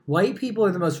White people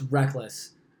are the most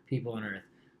reckless people on earth.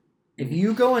 If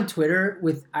you go on Twitter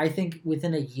I think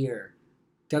within a year,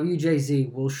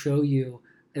 WJZ will show you.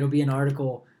 It'll be an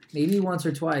article, maybe once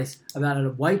or twice, about a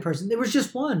white person. There was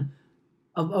just one.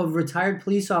 A retired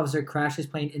police officer crashed his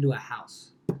plane into a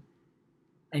house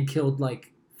and killed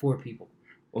like 4 people.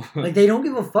 Like they don't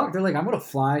give a fuck. They're like, I'm gonna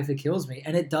fly if it kills me,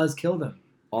 and it does kill them.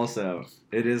 Also,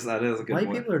 that is a good White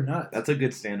point. people are nuts. That's a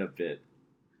good stand-up bit.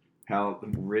 How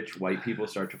rich white people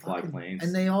start to fly planes,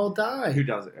 and they all die. Who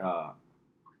does it?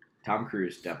 Tom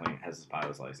Cruise definitely has his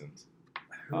pilot's license.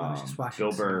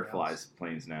 Bill Burr flies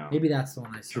planes now. Maybe that's the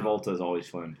one I saw. Travolta's always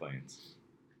flown planes.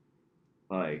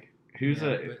 Like,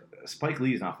 Spike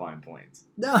Lee's not flying planes.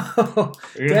 No.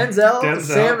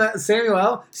 Denzel.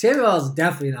 Samuel's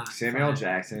definitely not. Samuel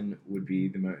Jackson would be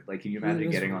the most. Like, can you imagine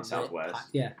getting on Southwest?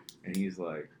 Yeah. And he's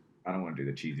like, I don't want to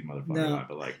do the cheesy motherfucker line,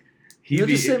 but like, you're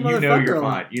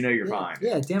fine. You know you're fine.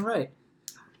 Yeah, damn right.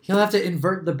 He'll have to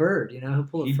invert the bird, you know? He'll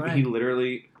pull a Frank. He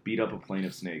literally beat up a plane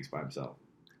of snakes by himself.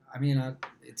 I mean,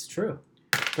 it's true.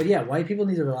 But yeah, white people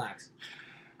need to relax.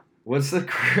 All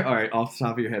right, off the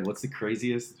top of your head, what's the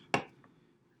craziest?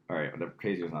 All right, the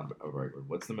craziest is not a right word.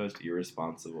 What's the most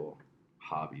irresponsible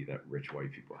hobby that rich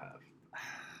white people have?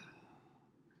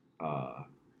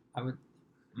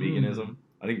 Veganism.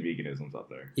 I think veganism's up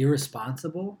there.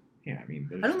 Irresponsible? Yeah, I mean,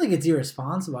 I don't think it's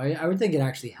irresponsible. I would think it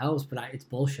actually helps, but it's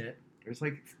bullshit. There's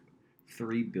like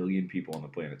 3 billion people on the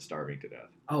planet starving to death.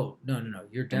 Oh no!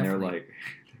 You're definitely. And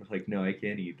they're like, no, I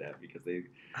can't eat that because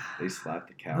they slapped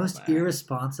the cow. Most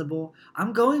irresponsible.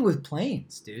 I'm going with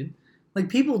planes, dude. Like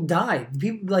people died.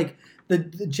 People like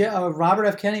the Robert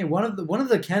F. Kennedy, one of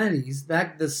the Kennedys,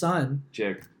 the son.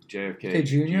 JFK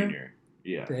Jr.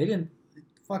 Yeah. They didn't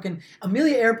fucking.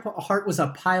 Amelia Earhart was a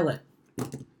pilot.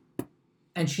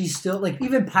 And she's still, like,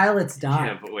 even pilots die.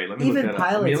 Yeah, but wait, let me look that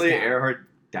up. Amelia Earhart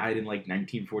died in, like,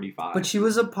 1945. But she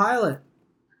was a pilot.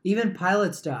 Even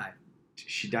pilots die.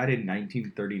 She died in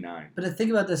 1939. But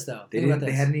think about this, though. They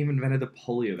hadn't even invented the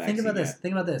polio vaccine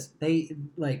Think about this. They,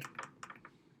 like,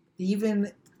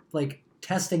 even, like,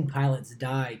 testing pilots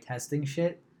die testing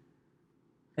shit.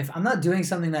 If I'm not doing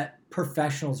something that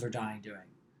professionals are dying doing.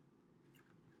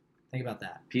 Think about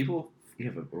that.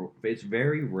 It's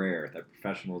very rare that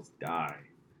professionals die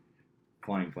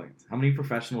flying planes. How many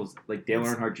professionals, like Dale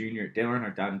Earnhardt Jr., Dale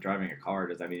Earnhardt died driving a car.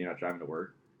 Does that mean you're not driving to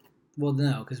work? Well,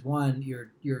 no, because one,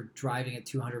 you're driving at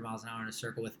 200 miles an hour in a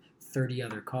circle with 30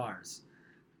 other cars.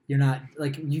 You're not,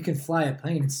 like, you can fly a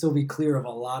plane and still be clear of a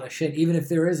lot of shit, even if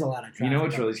there is a lot of traffic. You know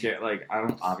what's really scary? Like,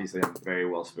 I'm very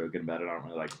well spoken about it. I don't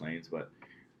really like planes, but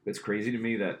it's crazy to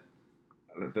me that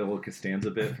the little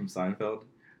Costanza bit from Seinfeld,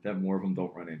 that more of them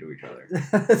don't run into each other.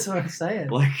 That's what I'm saying.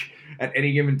 Like, at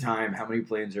any given time, how many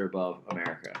planes are above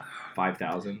America?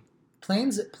 5,000?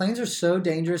 Planes are so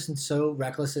dangerous and so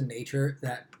reckless in nature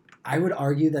that I would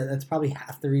argue that that's probably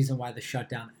half the reason why the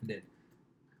shutdown ended.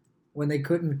 When they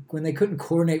couldn't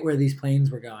coordinate where these planes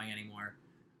were going anymore,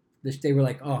 they were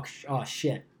like, oh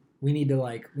shit, we need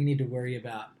to worry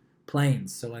about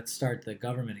planes, so let's start the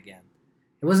government again.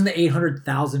 It wasn't the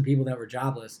 800,000 people that were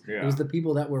jobless. Yeah. It was the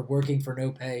people that were working for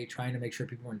no pay, trying to make sure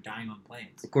people weren't dying on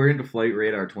planes. According to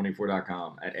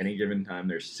FlightRadar24.com, at any given time,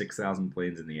 there's 6,000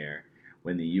 planes in the air.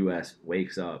 When the U.S.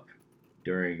 wakes up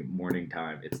during morning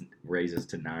time, it raises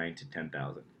to 9,000 to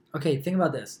 10,000. Okay, think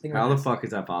about this. How the fuck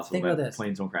is that possible that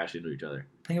planes don't crash into each other?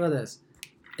 Think about this.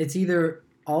 It's either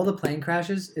all the plane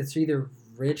crashes, it's either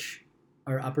rich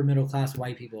or upper middle class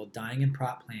white people dying in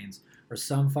prop planes, or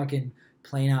some fucking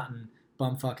plane out in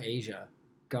bumfuck Asia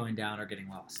going down or getting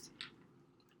lost.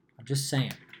 I'm just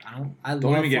saying. I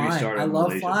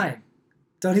love flying.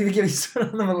 Don't even get me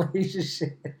started on the Malaysia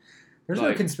shit. There's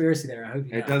no conspiracy there. I hope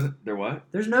you know. It doesn't. There what?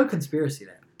 There's no conspiracy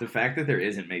there. The fact that there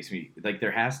isn't makes me like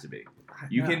there has to be.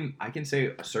 I can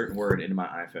say a certain word into my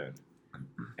iPhone,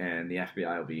 and the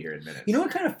FBI will be here in minutes. You know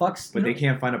what kind of fucks? But they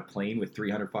can't find a plane with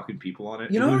 300 fucking people on it.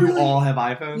 You know who all have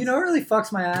iPhones. You know what really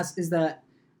fucks my ass is that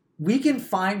we can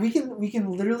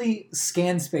literally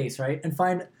scan space, right, and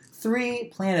find 3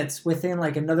 planets within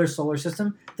like another solar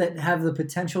system that have the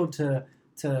potential to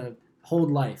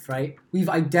hold life, right? We've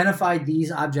identified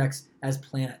these objects as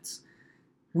planets.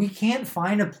 We can't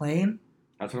find a plane.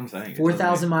 That's what I'm saying.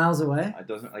 4,000 miles away. It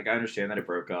doesn't I understand that it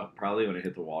broke up probably when it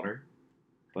hit the water,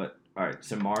 but all right.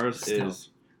 So Mars is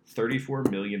 34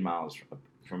 million miles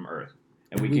from Earth,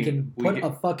 and we can put a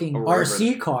fucking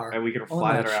RC car, and we can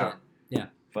fly it around. Shit. Yeah.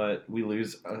 But we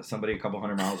lose somebody a couple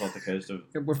hundred miles off the coast of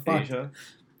We're Asia.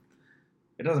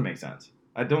 It doesn't make sense.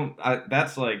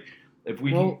 That's like if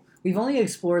we. Well, we've only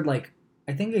explored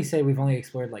I think they say we've only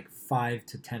explored 5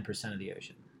 to 10% of the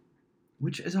ocean,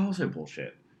 which is also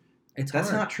bullshit.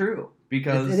 That's not true.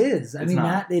 because it is. I it's mean,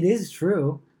 not. that it is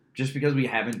true. Just because we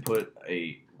haven't put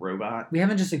a robot We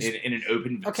haven't just in an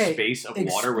open Okay, space of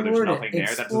water where there's nothing there, that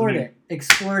doesn't Explored mean. it.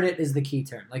 Explored it is the key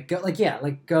term.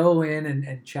 Go in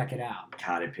and check it out.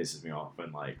 God, it pisses me off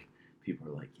when like people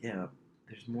are like, yeah,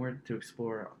 there's more to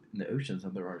explore in the oceans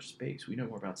than there are space. We know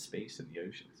more about space than the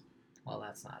oceans. Well,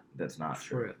 that's not. That's not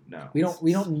true. No,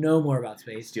 We don't know more about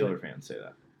space. Steeler fans say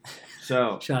that.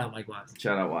 So Shout out Mike Watts.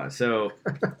 shout out Wise. So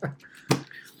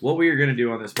what we are going to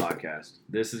do on this podcast,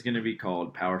 this is going to be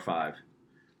called Power 5,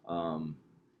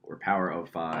 or Power of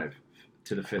 5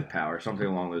 to the 5th power, something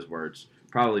along those words.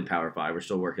 Probably Power 5. We're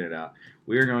still working it out.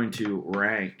 We are going to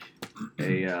rank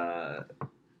the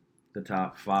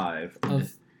top 5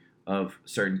 of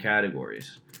certain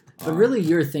categories. But really,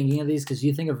 you're thinking of these because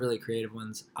you think of really creative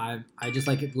ones. I just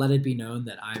let it be known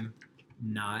that I'm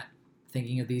not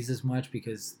thinking of these as much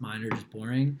because mine are just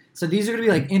boring. So these are gonna be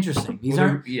like interesting. These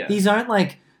aren't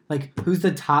like who's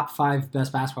the top 5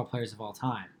 best basketball players of all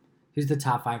time. Who's the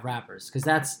top 5 rappers? Because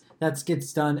that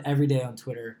gets done every day on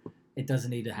Twitter. It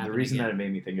doesn't need to happen. The reason again. that it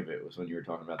made me think of it was when you were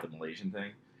talking about the Malaysian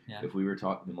thing. Yeah. If we were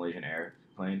talking the Malaysian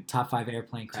airplane. Top 5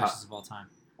 airplane crashes of all time.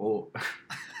 Well,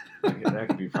 that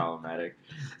could be problematic.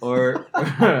 Or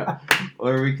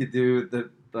we could do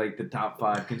the top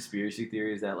 5 conspiracy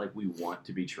theories that like we want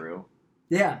to be true.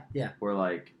 Yeah. Or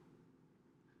like.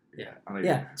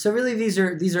 Yeah. So really, these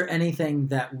are anything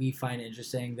that we find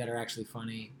interesting that are actually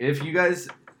funny. If you guys,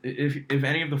 if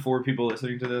any of the 4 people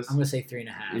listening to this, I'm gonna say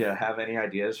 3.5. Yeah, have any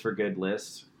ideas for good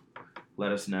lists,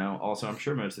 let us know. Also, I'm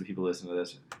sure most of the people listening to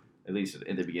this, at least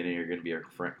in the beginning, are going to be our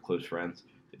close friends.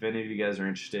 If any of you guys are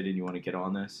interested and you want to get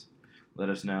on this, let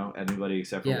us know. Anybody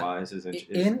except for Wise is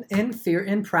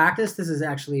in practice. This is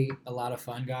actually a lot of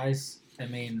fun, guys. I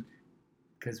mean,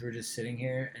 because we're just sitting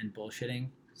here and bullshitting.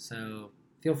 So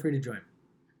feel free to join.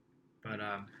 But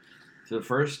so the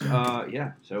first,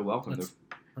 So welcome.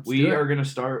 We are going to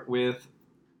start with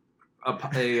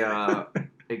a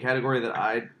category that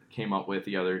I came up with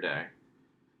the other day.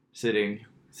 Sitting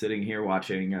here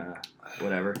watching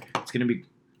whatever. It's going to be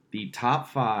the top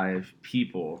 5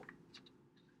 people.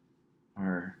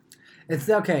 Or it's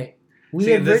okay.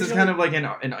 This is kind of like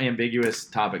an ambiguous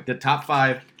topic. The top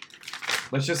 5.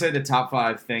 Let's just say the top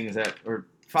 5 things that or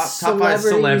top 5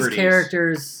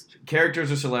 celebrities,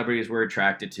 characters or celebrities we're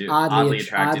attracted to, oddly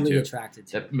attracted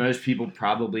to, that most people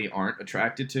probably aren't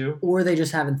attracted to, or they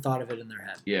just haven't thought of it in their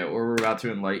head. Yeah, or we're about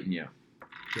to enlighten you.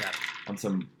 Yeah, on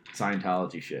some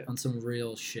Scientology shit. On some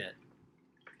real shit.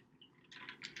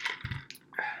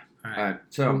 All right.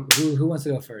 So who wants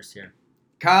to go first here?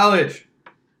 College.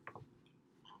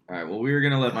 All right. Well, we were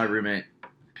gonna let my roommate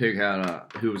pick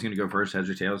out who was gonna go first, heads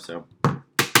or tails. So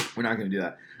we're not gonna do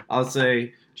that. I'll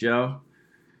say Joe.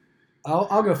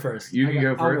 I'll go first. You can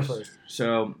go first. I'll go first.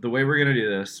 So the way we're gonna do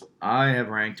this, I have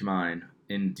ranked mine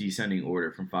in descending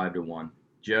order from 5 to 1.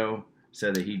 Joe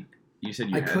said that you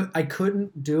said I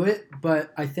couldn't do it,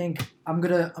 but I think I'm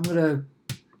gonna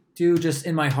do just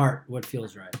in my heart what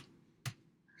feels right.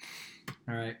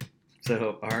 All right.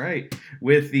 So, all right.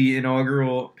 With the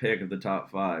inaugural pick of the top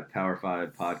 5 Power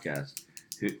 5 podcast,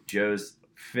 Joe's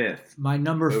 5th. My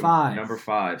number 5. Number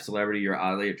 5 celebrity you're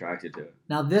oddly attracted to.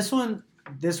 Now this one's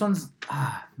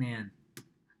man.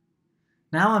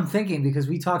 Now I'm thinking because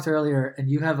we talked earlier, and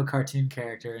you have a cartoon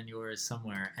character in yours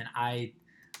somewhere, and I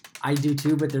do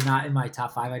too, but they're not in my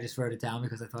top 5. I just wrote it down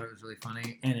because I thought it was really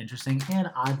funny and interesting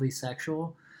and oddly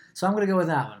sexual. So I'm gonna go with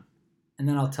that one, and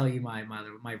then I'll tell you my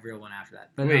real one after that.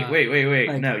 But wait!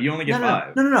 Like, no, you only get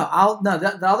 5. No.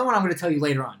 The other one I'm gonna tell you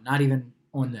later on, not even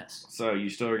on this. So you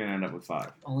still are gonna end up with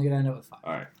 5. Only gonna end up with 5.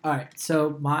 All right. All right.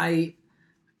 So my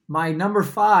number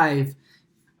 5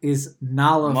 is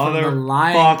Nala from the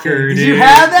Lion King. Did you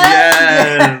have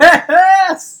that?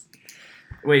 Yes.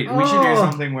 Wait, we should do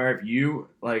something where if you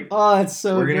like, it's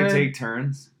so we're gonna good. take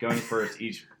turns going first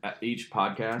each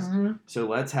podcast. Mm-hmm. So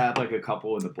let's have like a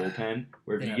couple in the bullpen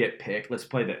where if you get picked, let's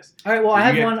play this. All right. Well, I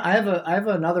have one. I have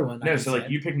another one. No, so like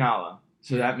you pick Nala,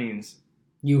 so that means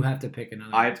you have to pick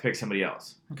another. I have to pick somebody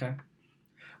else. Okay.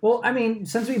 Well, I mean,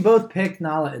 since we both picked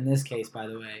Nala in this case, by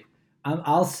the way,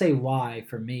 I'll say why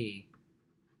for me,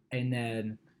 and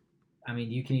then. I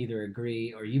mean, you can either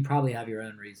agree or you probably have your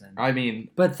own reason. I mean...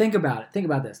 But think about it. Think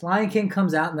about this. Lion King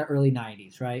comes out in the early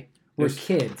 90s, right? We're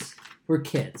kids.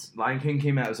 Lion King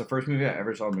came out. It was the first movie I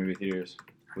ever saw in movie theaters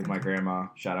with my grandma.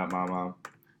 Shout out Mama.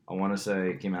 I want to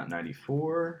say it came out in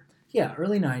 94. Yeah,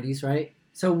 early 90s, right?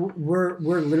 So we're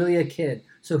literally a kid.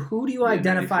 So who do you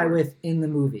identify 94. With in the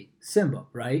movie? Simba,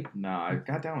 right? No, I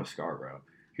got down with Scar, bro.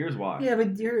 Here's why. Yeah,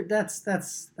 but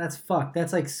that's fucked.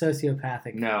 That's like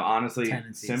sociopathic. No, honestly,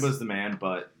 tendencies. Simba's the man,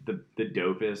 but the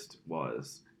dopest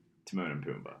was Timon and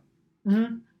Pumbaa.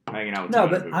 Mm-hmm. Hanging out with No, Timon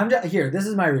but and Pumbaa. I'm just, here. This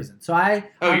is my reason. So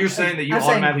you're saying that you I'm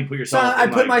saying- automatically put So yourself I in,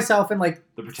 put like, myself in like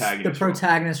the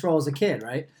protagonist. role as a kid,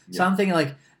 right? So Yeah. I'm thinking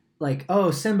like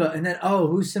oh Simba, and then oh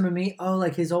who's Simba meet? Oh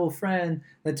like his old friend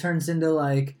that turns into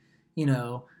like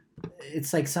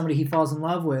it's like somebody he falls in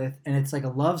love with, and it's like a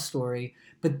love story.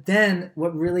 But then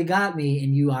what really got me,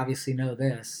 and you obviously know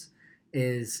this,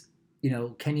 is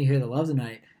Can You Hear the Love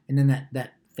Tonight? And then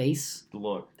that face, The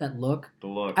look.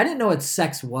 I didn't know what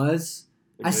sex was.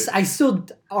 I still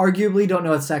arguably don't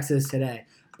know what sex is today,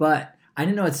 but I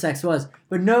didn't know what sex was.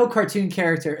 But no cartoon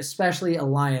character, especially a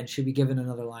lion, should be given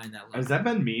another lion that look. Has that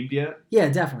been memed yet? Yeah,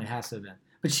 it definitely has to have been.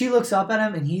 But she looks up at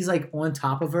him, and he's like on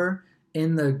top of her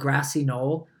in the grassy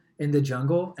knoll in the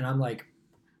jungle, and I'm like,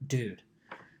 dude,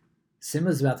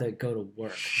 Simba's about to go to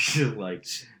work.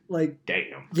 like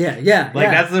damn. Yeah.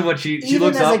 That's what she Even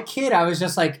looks as up. a kid, I was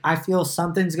just like, I feel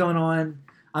something's going on.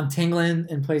 I'm tingling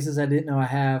in places I didn't know I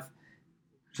have.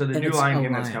 So the and new it's Lion a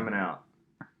King that's lion. coming out.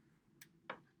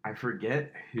 I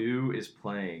forget who's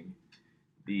playing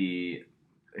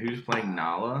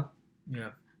Nala. Yeah.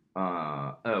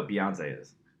 Beyonce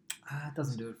is. It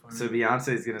doesn't do it for me. So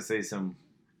Beyonce is gonna say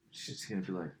she's gonna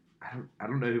be like, I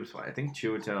don't know who's playing. I think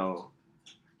Chiwetel,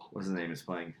 what's his name, is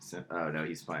playing. Oh no,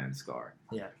 he's playing Scar.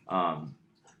 Yeah.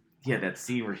 Yeah, that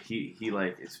scene where he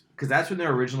like it's because that's when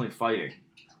they're originally fighting.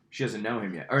 She doesn't know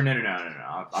him yet. Or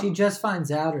no. She just finds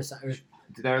out or something.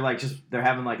 They're like they're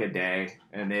having like a day,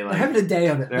 and they like They're having a day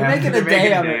of it. They're making making a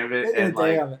day of it, it. and Day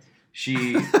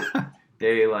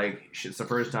like of it. it's the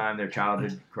first time their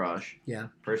childhood crush. Yeah.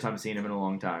 First time seeing him in a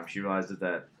long time. She realizes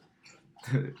that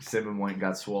Simba went and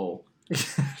got swole.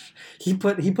 he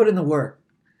put in the work.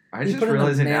 I He just put in the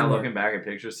realized now, man work. looking back at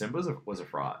pictures, Simba was a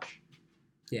frog.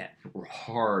 Yeah.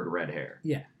 Hard red hair.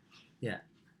 Yeah.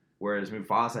 Whereas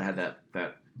Mufasa had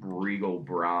that regal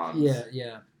bronze.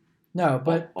 Yeah. No,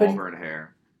 but auburn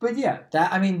hair. But yeah,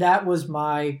 that was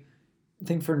my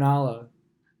thing for Nala.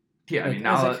 Yeah, Like, I was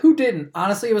Nala. like, who didn't?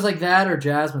 Honestly, it was like that or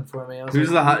Jasmine for me. I was Who's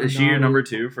like, the hot? Is she your Nala. number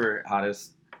 2 for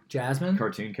hottest Jasmine?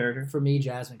 cartoon character? For me,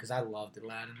 Jasmine, because I loved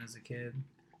Aladdin as a kid.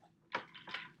 I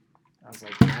was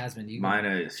like, Jasmine, you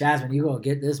go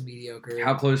get this mediocre.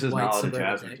 How close is white Nala to suburban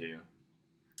Jasmine dick. to you?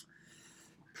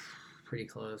 Pretty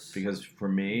close. Because for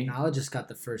me, Nala just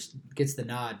gets the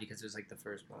nod because it was like the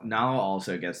first one. Nala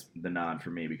also gets the nod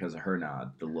for me because of her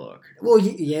nod, the look. Well,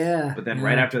 yeah. But then yeah.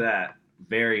 right after that,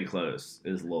 very close,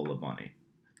 is Lola Bunny.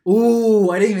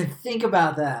 Ooh, I didn't even think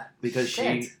about that. Because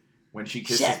Shit. when she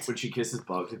kisses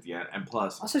Bugs at the end, and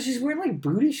plus, Also, she's wearing like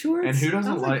booty shorts. and who I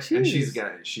doesn't was like? And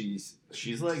jeez.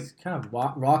 she's like, kind of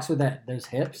rocks with those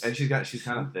hips. and she's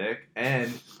kind of thick,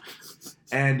 and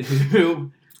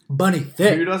who Bunny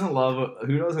thick. who doesn't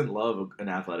love an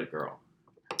athletic girl?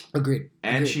 Agreed.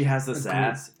 And Agreed. she has the Agreed.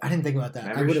 sass. I didn't think about that.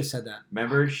 Remember I would have said that.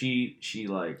 Remember she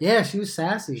like Yeah, she was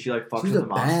sassy. she like fucked She with was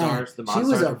the a bad. Monstars. The She was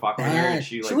Monstars a were fucking with her, bad. and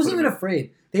she She like wasn't put even them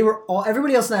afraid. They were all.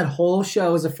 Everybody else in that whole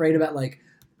show was afraid about like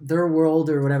their world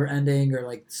or whatever ending or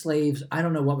like slaves. I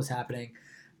don't know what was happening.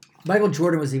 Michael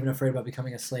Jordan was even afraid about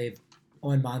becoming a slave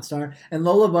on Monstar, and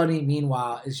Lola Bunny,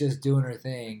 meanwhile, is just doing her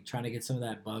thing, trying to get some of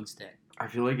that Bugs dick. I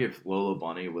feel like if Lola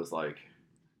Bunny was like,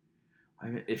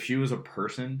 if she was a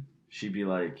person, she'd be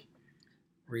like,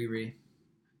 Riri.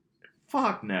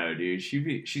 fuck no, dude.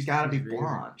 She's got to be She's Riri.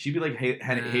 blonde. She'd be like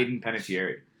Hayden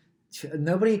Panettiere.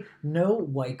 No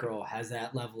white girl has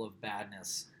that level of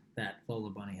badness that Lola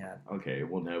Bunny had. Okay,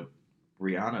 well no,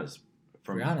 Rihanna's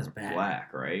bad.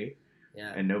 black, right?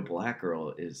 Yeah. And no black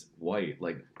girl is white.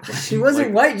 Like She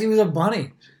wasn't like, white. She was a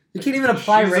bunny. You can't even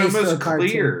apply she was race to a almost cartoon.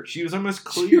 clear. She was almost She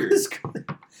clear. was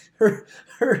clear.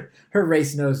 Her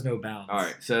race knows no bounds. All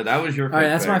right, so that was your fifth All right,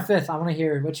 that's pick. my fifth. I want to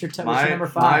hear. What's your number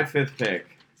 5? My fifth pick.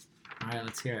 All right,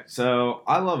 let's hear it. So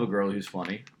I love a girl who's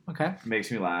funny. Okay.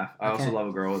 Makes me laugh. I also Okay. love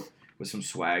a girl with some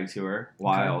swag to her.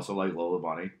 Why I Okay. also like Lola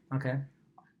Bunny. Okay.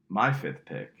 My fifth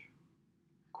pick,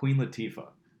 Queen Latifah.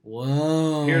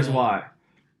 Whoa. Here's why.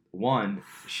 1,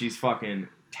 she's fucking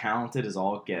talented as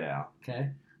all get out. Okay.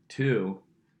 2,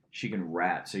 she can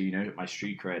rap, so you know my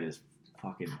street cred is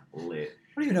fucking lit.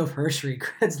 I don't even know if her street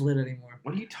cred's lit anymore.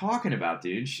 What are you talking about,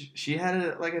 dude? She had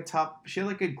a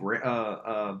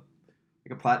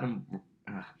platinum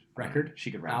Record?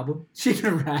 She could rap. Album. She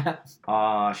can rap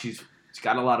She's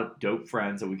got a lot of dope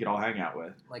friends that we could all hang out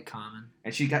with. like Common.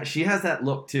 And she has that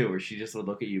look too, where she just would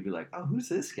look at you and be like, "Oh, who's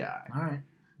this guy?" All right.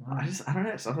 I don't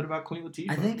know, something about Queen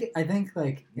Latifah. I think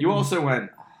like You also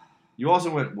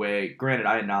went way. Granted,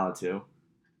 I had Nala too.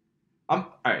 All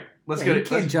right. Let's Yeah, go. you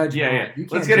can't judge Yeah, mine. yeah. You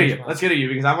can't Let's get to judge you. mine. Let's get to you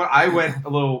because I went a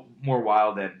little more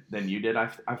wild than you did. I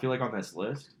feel like on this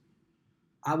list.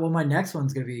 well, my next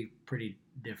one's gonna be pretty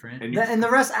different. And And the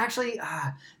rest actually,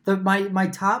 my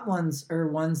top ones are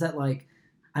ones that like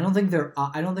I don't think they're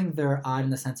odd in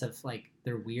the sense of like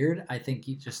they're weird. I think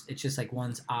it's just like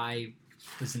ones I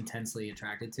was intensely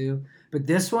attracted to. But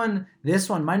this one,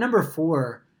 my number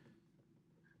 4.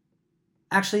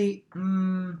 Actually,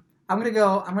 I'm gonna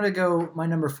go. My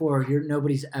number 4.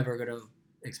 Nobody's ever gonna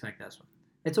expect this one.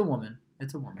 It's a woman.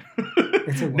 It's a woman.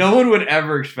 No one would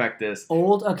ever expect this.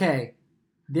 Old. Okay,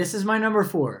 this is my number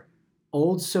 4.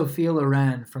 Old Sophia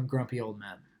Loren from Grumpy Old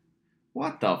Men.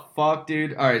 What the fuck,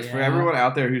 dude? All right, for everyone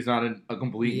out there who's not a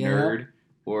complete nerd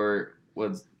or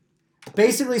was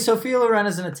basically Sophia Loren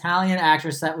is an Italian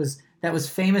actress that was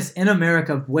famous in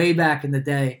America way back in the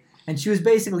day, and she was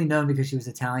basically known because she was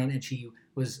Italian and she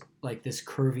was like this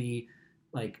curvy,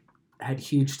 like had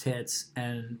huge tits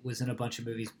and was in a bunch of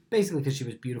movies basically because she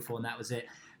was beautiful and that was it.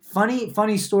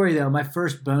 Funny story though. My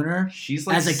first boner, she's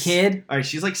like as a kid. All right,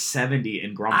 she's like 70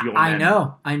 in Grumpy Old Men. I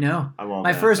know. I love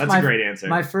my that. First, That's a great answer.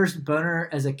 My first boner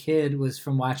as a kid was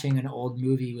from watching an old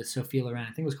movie with Sophia Loren. I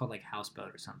think it was called like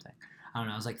Houseboat or something. I don't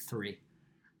know. I was like 3.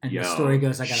 And the story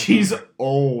goes, I got. She's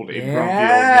old in Grumpy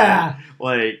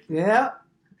Old Men.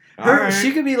 Like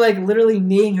She could be like literally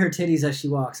kneeing her titties as she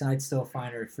walks, and I'd still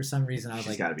find her for some reason. I was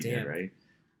she's like, got to be damn. dead, right?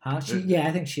 Huh?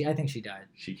 I think she died.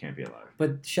 She can't be alive.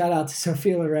 But shout out to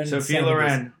Sophia Loren. Sophia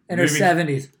Loren in her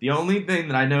 70s. The only thing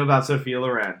that I know about Sophia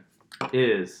Loren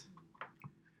is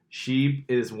she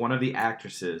is one of the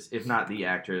actresses, if not the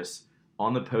actress,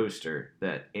 on the poster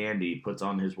that Andy puts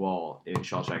on his wall in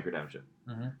Shawshank Redemption.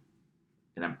 Mm-hmm.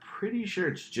 And I'm pretty sure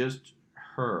it's just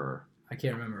her. I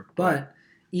can't remember, but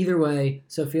either way,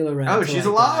 Sophia Loren. Oh, she's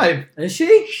alive! Is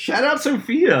she? Shout out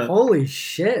Sophia! Holy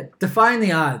shit! Defying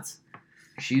the odds.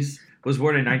 Was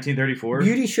born in 1934.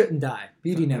 Beauty shouldn't die.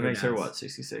 Beauty never makes dies. her what?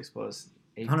 66 plus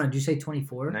 8? Hold on, did you say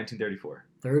 24? 1934.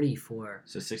 34.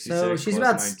 So 66. So she's plus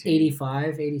about 19.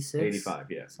 85, 86. 85,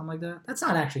 yeah. Something like that. That's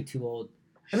not actually too old.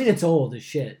 I mean, it's old as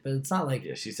shit, but it's not like.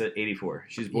 Yeah, she said 84.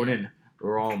 She's born in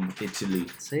Rome, Italy.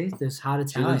 See, there's hot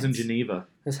Italians. She lives in Geneva.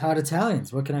 There's hot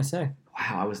Italians. What can I say?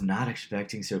 Wow, I was not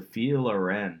expecting Sophia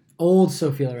Loren. Old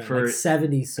Sophia Loren, like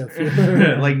 70s Sophia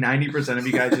Loren. Like 90% of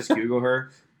you guys just Google her.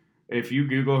 If you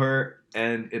Google her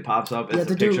and it pops up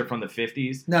as a picture from the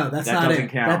 50s, no, that's that not doesn't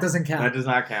it. count. That doesn't count. That does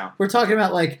not count. We're talking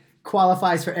about like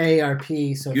qualifies for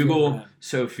AARP. Sophia Google Loren.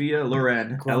 Sophia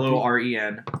Loren,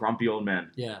 Loren, Grumpy Old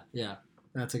Men. Yeah,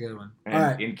 that's a good one. And, all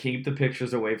right. And keep the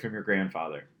pictures away from your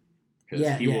grandfather.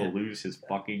 Because he will lose his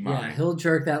fucking mind. Yeah, he'll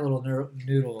jerk that little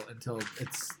noodle until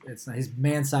it's not his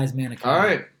man-sized mannequin. All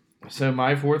right. So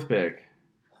my 4th pick.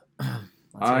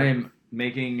 I'm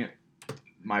making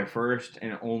my first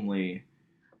and only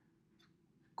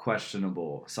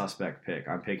questionable suspect pick.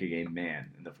 I'm picking a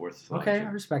man in the 4th selection. Okay, I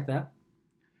respect that.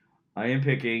 I am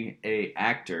picking a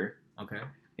actor. Okay.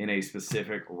 In a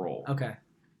specific role. Okay.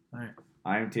 All right.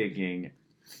 I am taking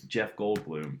Jeff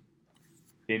Goldblum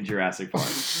in Jurassic Park.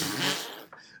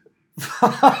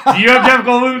 Do you have Jeff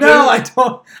Goldblum? No, I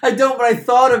don't. But I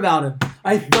thought about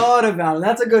him.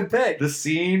 That's a good pick. The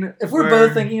scene. If we're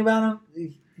both thinking about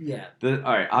him, yeah. All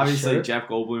right. Obviously, Jeff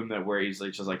Goldblum, where he's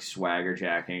like just like swagger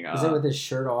jacking. Is it with his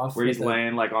shirt off? Where he's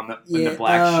laying like in the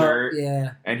black shirt.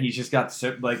 Yeah. And he's just got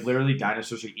like literally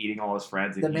dinosaurs are eating all his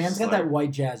friends. The man's got that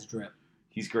white jazz drip.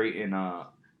 He's great in.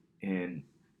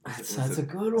 That's a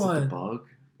good one. The bug,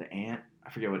 the ant. I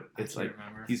forget what it's like.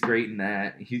 Remember. He's great in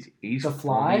that. He's The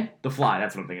Fly. The Fly.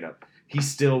 That's what I'm thinking of. He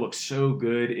still looks so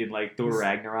good in like Thor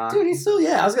Ragnarok. Dude, he's still.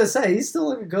 Yeah, I was gonna say he's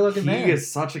still a good-looking man. He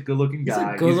is such a good-looking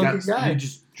guy. He's a good-looking guy. He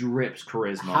just drips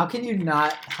charisma. How can you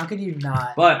not?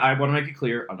 But I want to make it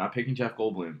clear, I'm not picking Jeff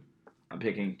Goldblum. I'm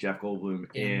picking Jeff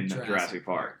Goldblum in Jurassic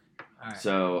Park. All right.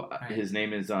 So his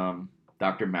name is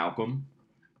Dr. Malcolm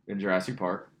in Jurassic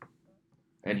Park,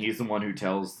 and he's the one who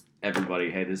tells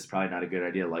everybody, "Hey, this is probably not a good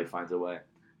idea. Life finds a way."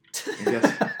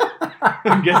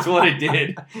 And guess what? It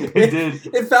did. It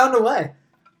did. It found a way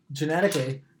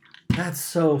genetically. That's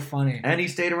so funny. And he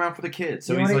stayed around for the kids,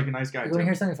 so he's like a nice guy. You want to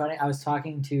hear something funny? I was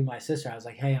talking to my sister. I was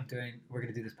like, "Hey, we're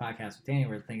gonna do this podcast with Danny.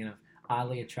 We're thinking of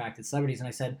oddly attracted celebrities." And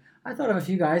I said, "I thought of a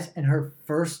few guys," and her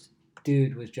first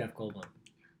dude was Jeff Goldblum.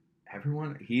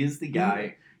 He is the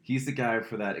guy. He's the guy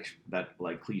for that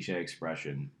like cliche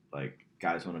expression, like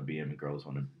guys want to be him and girls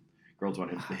want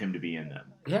him to be in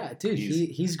them. Yeah, dude,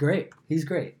 he's great. He's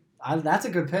great. That's a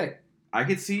good pick. I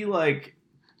could see like,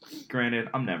 granted,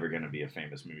 I'm never gonna be a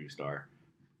famous movie star.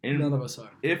 None of us are.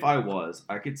 If I was,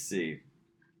 I could see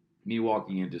me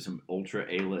walking into some ultra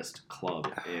A-list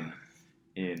club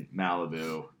in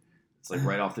Malibu. It's like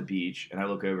right off the beach, and I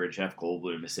look over and Jeff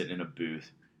Goldblum is sitting in a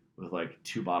booth with like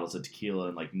 2 bottles of tequila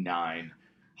and like 9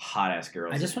 hot ass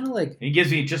girls. I just want to like. And he gives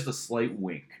me just a slight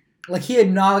wink. Like he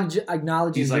acknowledges.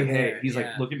 He's like, you're hey, there. he's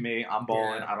like, look at me, I'm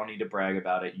balling. Yeah. I don't need to brag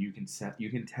about it. You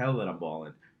can tell that I'm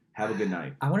balling. Have a good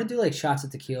night. I want to do like shots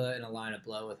of tequila and a line of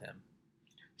blow with him.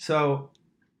 So,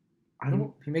 I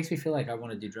don't. He makes me feel like I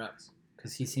want to do drugs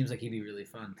because he seems like he'd be really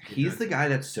fun. He's the guy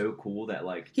that's so cool that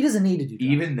like he doesn't need to do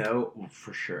drugs. Even though, well,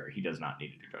 for sure, he does not need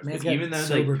to do drugs. Man's But got even though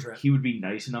sober like drip. he would be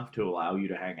nice enough to allow you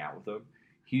to hang out with him,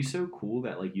 he's so cool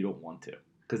that like you don't want to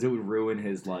because it would ruin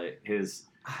his like his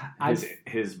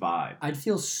vibe. I'd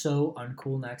feel so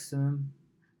uncool next to him.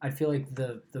 I'd feel like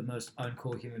the most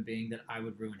uncool human being that I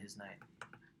would ruin his night.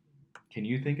 Can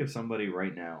you think of somebody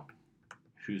right now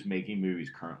who's making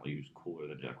movies currently who's cooler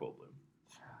than Jeff Goldblum?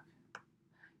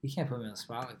 You can't put me on the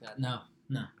spot like that. No.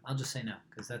 I'll just say no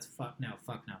because that's fuck no,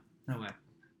 no way.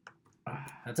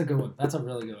 That's a good one. That's a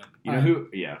really good one. You know who?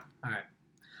 Yeah.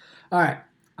 All right.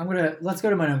 Let's go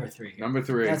to my number 3 here. Number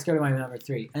 3. Let's go to my number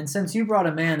 3. And since you brought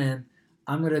a man in,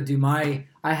 I'm gonna do I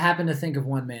happen to think of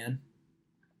one man,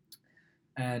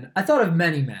 and I thought of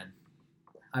many men.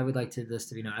 I would like this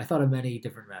to be known. I thought of many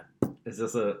different men. Is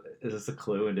this a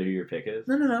clue into who your pick is?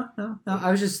 No. I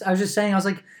was just saying. I was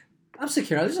like, I'm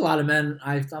secure. There's a lot of men.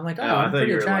 I'm like, oh, I'm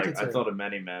pretty attracted to. I thought of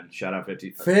many men. Shout out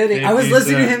 50. 50. I was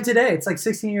listening to him today. It's like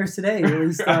 16 years today. He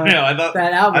released I thought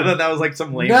that album. I thought that was like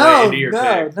some lame way into your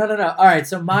pick. No. All right,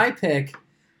 so my pick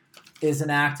is an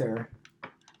actor.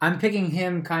 I'm picking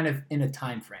him kind of in a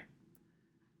time frame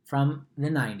from the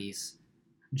 90s.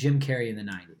 Jim Carrey in the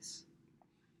 90s.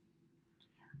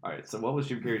 All right, so what was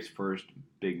Jim Carrey's first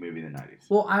big movie in the 90s?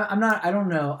 Well, I don't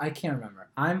know. I can't remember.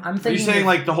 I'm thinking. Are you saying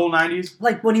like the whole 90s?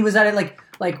 Like when he was at it,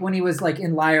 like when he was like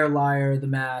in Liar Liar, The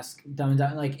Mask, Dumb and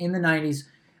Dumber, like in the 90s.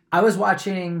 I was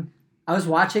watching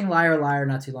Liar Liar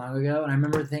not too long ago, and I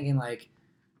remember thinking like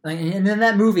and in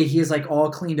that movie he is like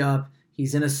all cleaned up.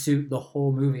 He's in a suit the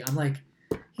whole movie. I'm like,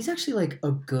 he's actually like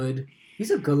he's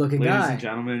a good looking guy. Ladies and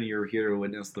gentlemen, you're here to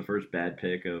witness the first bad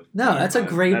pick of. No, that's a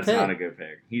great pick. pick. That's not a good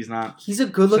pick. He's not. He's a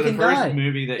good looking guy. The first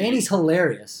movie that and he's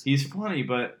hilarious. He's funny,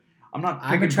 but I'm not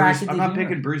I'm picking attracted Bruce. to I'm not humor.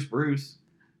 picking Bruce.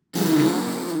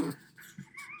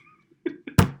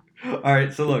 All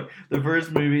right, so look, the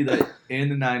first movie that in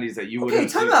the 90s that you would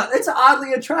have time out. It's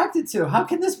oddly attracted to. How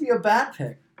can this be a bad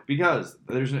pick? Because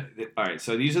there's all right.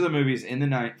 So these are the movies in the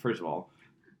night. First of all,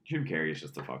 Jim Carrey is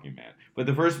just a fucking man. But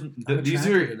these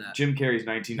are Jim Carrey's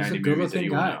 1990 movies that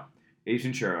you want to know: Ace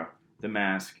Ventura, The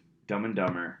Mask, Dumb and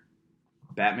Dumber,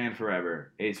 Batman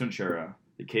Forever, Ace Ventura,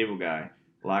 The Cable Guy,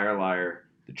 Liar Liar,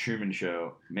 The Truman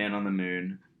Show, Man on the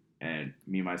Moon, and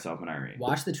Me, Myself, and Irene.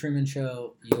 Watch The Truman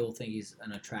Show. You'll think he's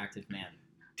an attractive man.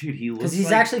 Dude, he looks because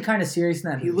he's actually kind of serious in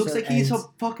that movie. He looks like he's a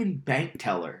fucking bank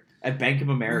teller at Bank of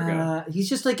America. He's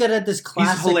just like at this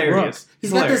classic. He's hilarious.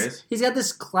 Look. He's got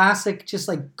this classic, just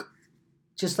like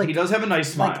he does have a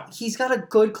nice smile. Like, he's got a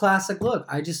good classic look.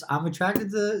 I'm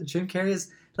attracted to Jim Carrey. As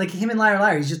like him in Liar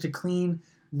Liar. He's just a clean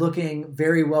looking,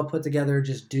 very well put together,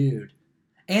 just dude.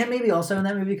 And maybe also in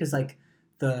that movie because like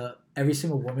every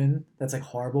single woman that's like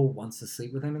horrible wants to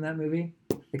sleep with him in that movie,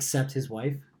 except his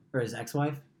wife or his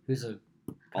ex-wife, who's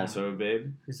also a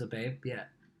babe. Who's a babe? Yeah.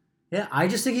 Yeah, I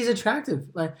just think he's attractive.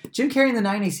 Like Jim Carrey in the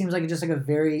 90s seems like just like a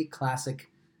very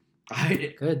classic.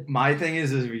 Good. My thing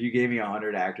is if you gave me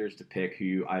 100 actors to pick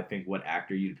what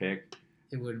actor you'd pick,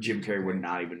 it would. Jim Carrey would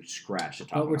not even scratch the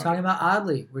top. But we're talking about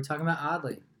Oddly.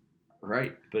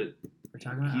 Right, but we're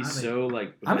talking about he's Oddly. so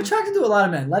like. I'm attracted to a lot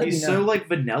of men. Let it be known. He's so like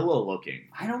vanilla looking.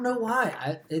 I don't know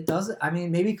why. It doesn't. I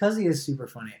mean, maybe because he is super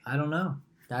funny. I don't know.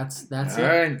 That's All it.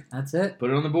 Right. That's it. Put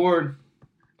it on the board.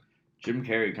 Jim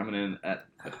Carrey coming in at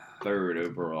 3rd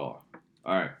overall.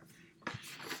 All right.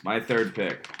 My 3rd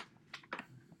pick.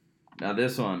 Now,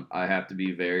 this one I have to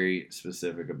be very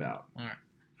specific about. All right.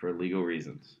 For legal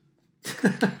reasons.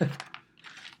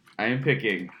 I am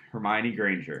picking Hermione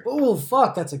Granger. Oh,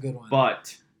 fuck. That's a good one.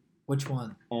 But. Which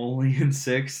one? Only in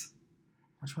 6.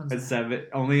 Which one's and that? 7.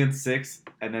 Only in 6,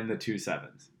 and then the 2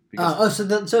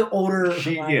 7s. So older.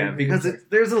 Because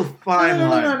there's a fine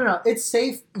line. No. It's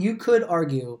safe. You could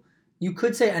argue. You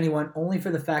could say anyone only for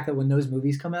the fact that when those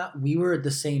movies come out, we were at the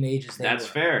same age as they were. That's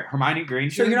fair. Hermione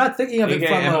Granger. So you're not thinking of it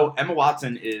from Emma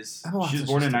Watson is. She was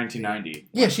born in 1990.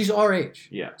 Yeah, she's our age.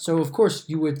 Yeah. So of course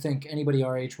you would think anybody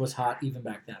our age was hot even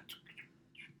back then.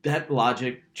 That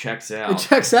logic checks out. It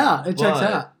checks out.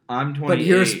 I'm 28. But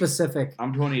you're specific.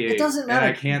 I'm 28. It doesn't matter.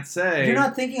 And I can't say. You're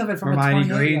not thinking of it from Hermione a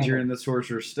 28 Granger level. in The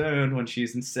Sorcerer's Stone when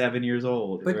she's 7 years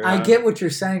old. But I get what you're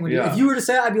saying. If you were to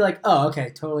say it, I'd be like, oh,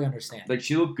 okay, totally understand. Like,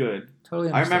 she looked good. Totally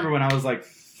understand. I remember when I was like...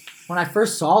 When I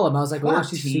first saw him, I was like, wow,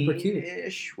 she's super cute.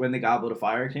 When The Goblet of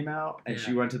Fire came out, and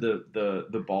she went to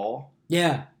the ball.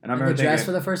 Yeah. And I In remember the dress thinking,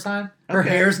 for the first time. Her okay.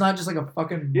 hair's not just like a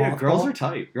fucking yeah, girls mothball. are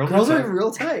tight. Girls tight. are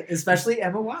real tight, especially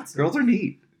Emma Watson. Girls are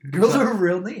neat. Girls are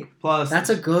real neat. Plus, That's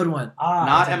a good one.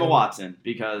 not Emma Watson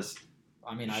because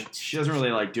I mean, she doesn't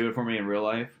really like do it for me in real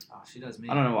life. Oh, she does me.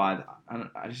 I don't know why.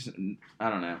 I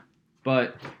don't know.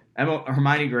 But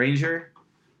Hermione Granger,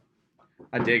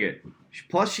 I dig it.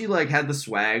 Plus, she like had the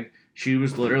swag. She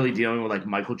was literally dealing with like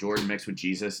Michael Jordan mixed with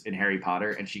Jesus in Harry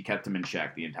Potter, and she kept him in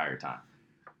check the entire time.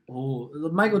 Oh,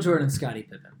 Michael Jordan and Scottie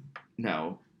Pippen.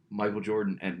 No, Michael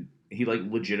Jordan, and he like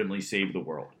legitimately saved the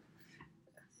world.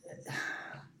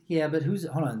 Yeah, but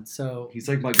hold on? So he's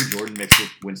like Michael Jordan mixed with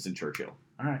Winston Churchill.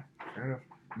 All right, fair enough.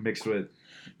 Mixed with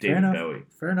David Bowie.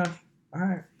 Fair enough. All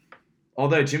right.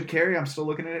 Although Jim Carrey, I'm still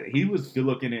looking at it. He was good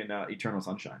looking in Eternal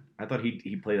Sunshine. I thought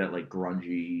he played that like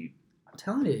grungy. I'm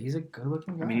telling you, he's a good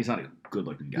looking guy. I mean, he's not a good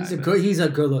looking guy. He's a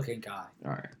good looking guy.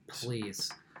 All right.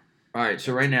 Please. All right.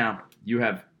 So right now you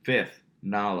have 5th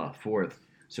Nala, 4th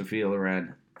Sophia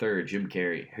Loren, 3rd Jim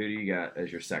Carrey. Who do you got as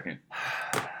your 2nd?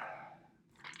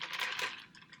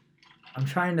 I'm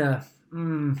trying to.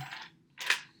 All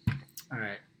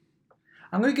right.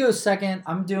 I'm gonna go 2nd.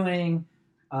 I'm doing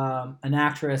an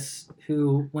actress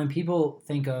who, when people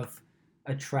think of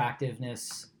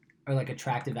attractiveness or like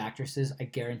attractive actresses, I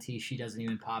guarantee she doesn't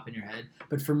even pop in your head.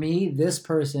 But for me, this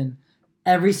person,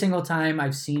 every single time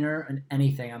I've seen her in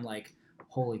anything, I'm like,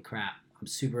 holy crap, I'm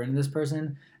super into this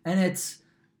person. And it's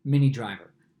Minnie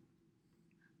Driver.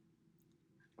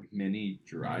 Minnie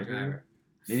Driver?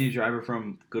 Minnie Driver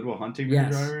from Good Will Hunting?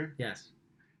 Yes. Minnie Driver? Yes.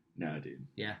 No, dude.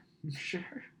 Yeah. Sure.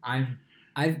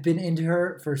 I've been into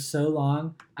her for so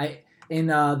long.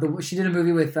 She did a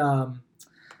movie with oh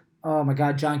my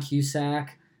god, John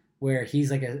Cusack, where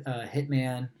he's like a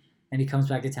hitman and he comes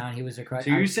back to town. He was a So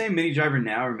you're saying Minnie Driver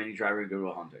now or Minnie Driver in Good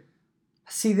Will Hunting?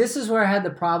 See, this is where I had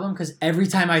the problem because every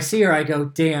time I see her, I go,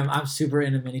 "Damn, I'm super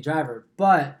into Minnie Driver."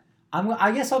 But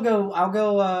I guess I'll go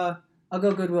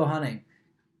Good Will Hunting.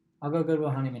 I'll go Good Will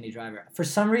Hunting, Minnie Driver. For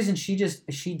some reason, she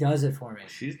does it for me.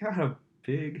 She's got a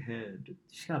big head.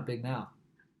 She's got a big mouth.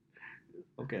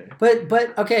 Okay.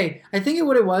 But okay, I think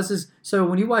what it was is, so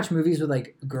when you watch movies with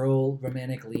like girl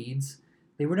romantic leads,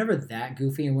 they were never that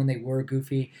goofy, and when they were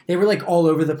goofy, they were like all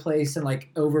over the place and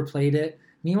like overplayed it.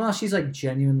 Meanwhile, she's like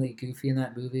genuinely goofy in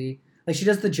that movie. Like she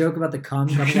does the joke about the cum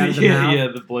coming out of the mouth. Yeah,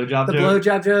 the blowjob joke. The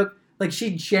blowjob joke. Like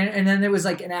and then there was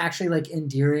like an actually like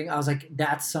endearing. I was like,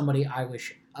 that's somebody I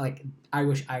wish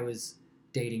I was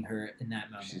dating her in that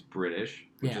moment. She's British,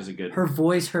 which is a good. Her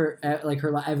voice, her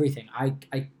everything.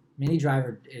 Minnie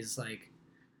Driver is like,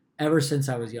 ever since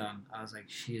I was young, I was like,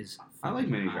 she is. I like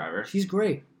Minnie Driver. She's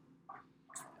great.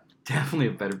 Definitely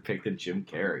a better pick than Jim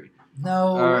Carrey.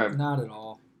 No, not at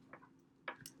all.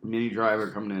 Minnie Driver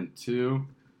coming in 2.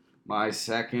 My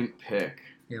 2nd pick.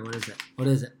 Yeah, what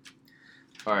is it?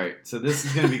 All right, so this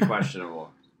is going to be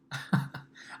questionable.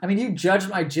 I mean, you judged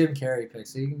my Jim Carrey pick,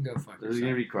 so you can go for it. This is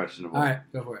going to be questionable. All right,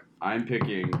 go for it. I'm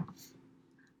picking.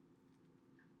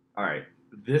 All right,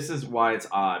 this is why it's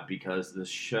odd because this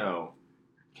show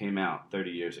came out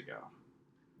 30 years ago.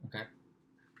 Okay.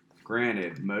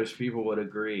 Granted, most people would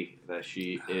agree that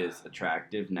she is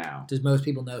attractive now. Does most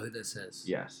people know who this is?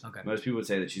 Yes. Okay. Most people would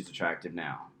say that she's attractive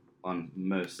now on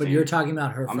most. But you're talking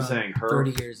about her. I'm saying her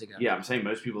 30 years ago. Yeah, I'm saying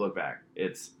most people look back.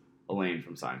 It's Elaine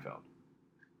from Seinfeld.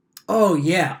 Oh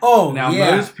yeah. Oh now,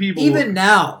 yeah. Most people even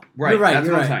now. Right. You're right. That's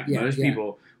you're what I'm right. saying. Yeah, most yeah.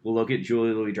 people will look at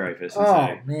Julia Louis-Dreyfus and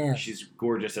say, man. she's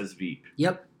gorgeous as Veep.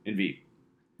 Yep. In Veep.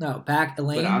 No, back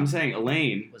Elaine. But I'm saying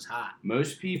Elaine was hot.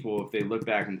 Most people, if they look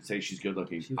back and say she's good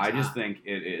looking, I just hot. think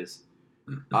it is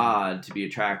odd to be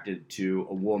attracted to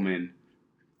a woman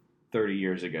 30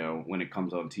 years ago when it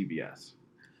comes on TBS.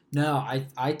 No,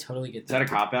 I totally get that. Is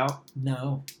that a cop out?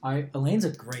 No, Elaine's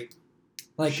a great.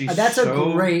 Like She's that's so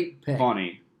a great pick.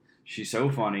 Funny. She's so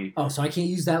funny. Oh, so I can't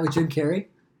use that with Jim Carrey?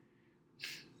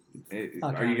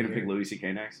 Are you gonna pick Louis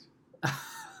C.K. next?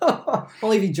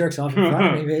 Only if he jerks off in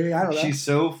front of me, baby. I don't know. She's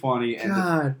so funny,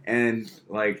 God. and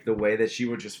like the way that she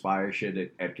would just fire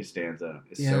shit at Costanza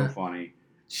is so funny.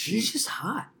 She's just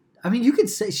hot. I mean, you could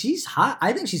say she's hot.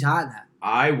 I think she's hot in that.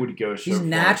 I would go. She's far.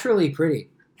 naturally pretty.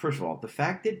 First of all, the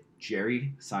fact that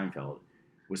Jerry Seinfeld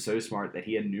was so smart that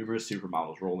he had numerous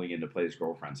supermodels rolling in to play his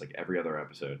girlfriends like every other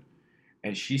episode,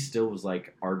 and she still was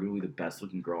like arguably the best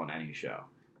looking girl on any show,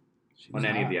 on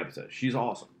any of the episodes. She's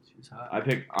awesome. She's hot.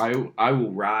 I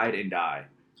will ride and die.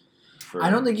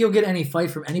 I don't think you'll get any fight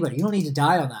from anybody. You don't need to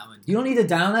die on that one. You don't need to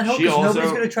die on that hill because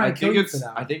nobody's going to try to kill you for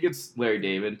that one. I think it's Larry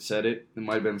David said it. It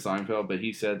might have been Seinfeld, but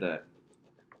he said that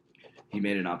he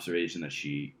made an observation that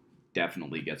she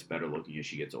definitely gets better looking as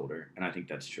she gets older, and I think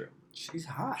that's true. She's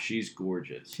hot. She's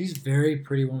gorgeous. She's very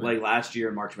pretty woman. Like last year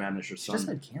in March Madness, her she son. just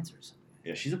had cancer or something.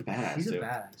 Yeah, she's a badass. She's too. a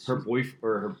badass. Her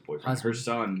boyfriend, her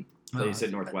son plays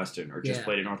at Northwestern, or just Yeah.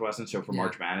 played at Northwestern. So for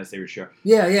March Madness, they were show.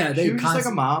 Yeah. She was just like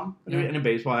a mom in a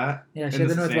baseball hat. Yeah, she had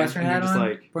the Northwestern hat on,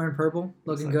 like, wearing purple,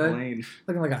 looking good,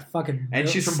 looking like a fucking. And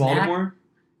she's from snack. Baltimore.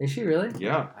 Is she really?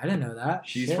 Yeah, I didn't know that.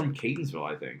 she's Shit. from Catonsville,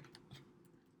 I think.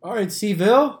 All right,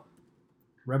 Seville,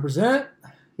 represent.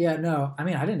 Yeah, no, I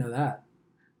mean I didn't know that.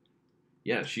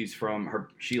 Yeah, she's from her.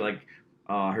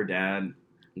 Her dad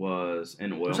was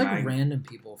an oil There's like mag. random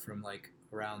people from like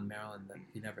around Maryland that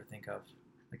you never think of,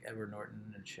 like Edward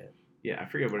Norton and shit. Yeah, I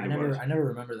forget what it was. I never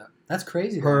remember that. That's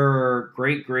crazy. Her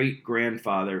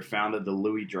great-great-grandfather founded the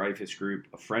Louis Dreyfus Group,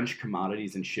 a French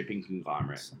commodities and shipping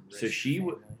conglomerate. So she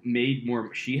made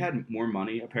more. She had more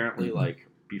money apparently, like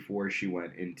before she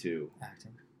went into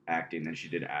acting than she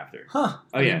did after. Huh?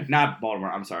 Oh yeah, not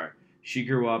Baltimore. I'm sorry. She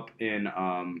grew up in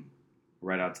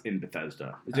right out in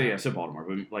Bethesda. So yeah, so Baltimore,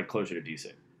 but like closer to DC.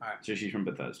 All right. So she's from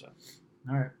Bethesda.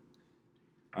 All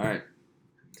right.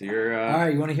 So you're. All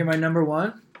right. You want to hear my number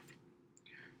one?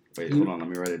 Wait, hold on. Let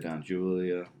me write it down.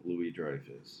 Julia Louis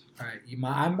Dreyfus. All right.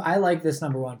 I like this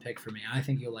number one pick for me. I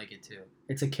think you'll like it too.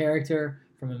 It's a character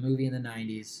from a movie in the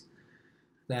 90s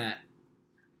that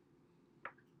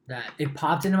it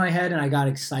popped into my head and I got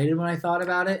excited when I thought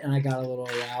about it and I got a little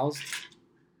aroused.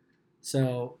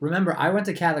 So remember, I went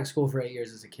to Catholic school for 8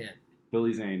 years as a kid.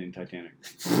 Billy Zane in Titanic.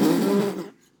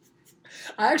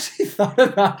 I actually thought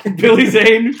about Billy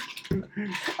Zane.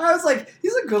 I was like,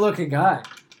 he's a good-looking guy.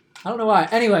 I don't know why.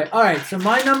 Anyway, all right. So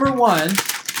my number one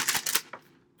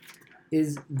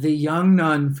is the young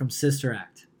nun from Sister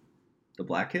Act. The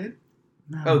black kid?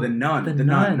 No, Oh, the nun. The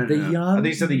nun. No. Young. I think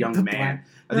you said the young man.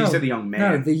 I think you said the young man.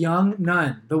 No, the young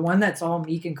nun. The one that's all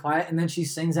meek and quiet, and then she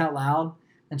sings out loud,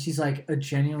 and she's like a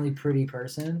genuinely pretty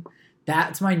person.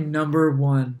 That's my number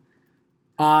one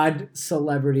odd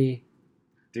celebrity.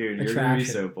 Dude, you're going to be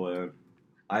so blown.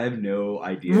 I have no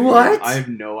idea. What? I have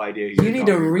no idea. You need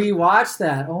to rewatch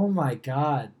that. Oh my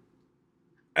god.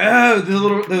 Oh,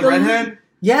 the redhead?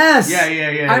 Yes.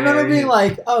 Yeah. I remember being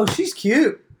like, oh, she's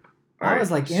cute. All I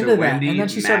was like into that. And then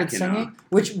she started singing,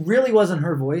 which really wasn't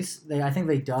her voice. I think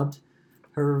they dubbed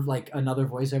her like another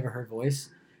voice over her voice.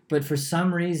 But for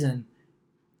some reason,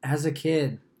 as a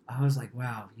kid, I was like,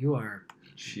 wow,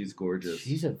 she's gorgeous.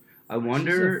 She's a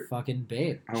fucking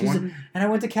babe. And I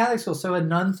went to Catholic school, so a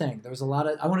nun thing. There was a lot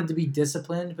of. I wanted to be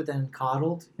disciplined, but then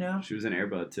coddled. You know. She was an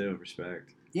Airbud too.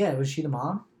 Respect. Yeah, was she the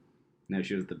mom? No,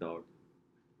 she was the dog.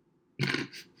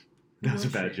 That was a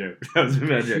bad joke.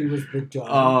 She was the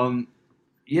dog.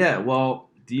 Yeah. Well,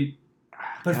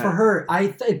 But for her,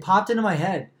 it popped into my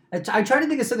head. I tried to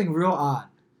think of something real odd,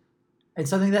 and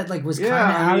something that like was kind of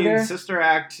out there. Sister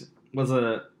Act was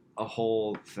a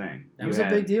whole thing. That was a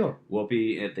big deal.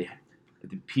 Whoopi at the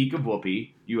peak of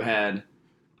Whoopi, you had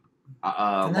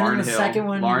and then Lauryn in the Hill, second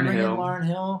one, you bring in Lauryn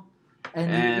Hill,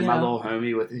 and my little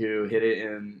homie who hit it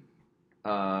in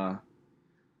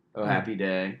Happy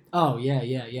Day. Oh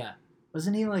yeah.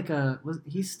 Wasn't he like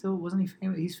wasn't he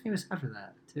famous? He's famous after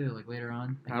that too. Like later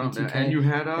on. Like I don't know. B2K. And you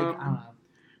had I don't know.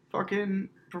 fucking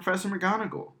Professor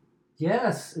McGonagall.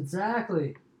 Yes,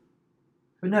 exactly.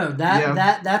 But no,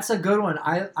 that's a good one.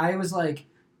 I was like,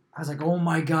 oh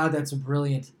my god, that's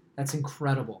brilliant. That's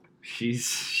incredible.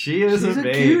 She's a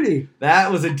babe. Cutie.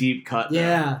 That was a deep cut. Though.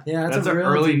 Yeah, that's an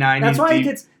early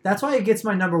 '90s. That's why it gets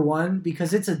my number one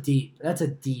because that's a deep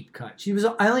cut.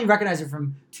 I only recognize her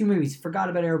from 2 movies. Forgot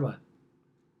about Air Bud.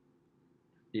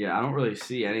 Yeah, I don't really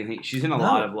see anything. She's in a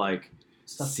lot of like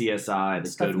stuff, CSI,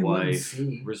 The Good Wife,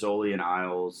 Rizzoli and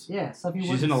Isles. Yeah, stuff you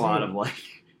She's in a lot of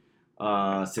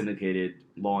like syndicated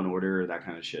Law and Order, that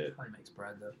kind of shit. Probably makes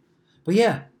bread though. But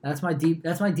yeah, that's my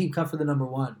deep cut for the number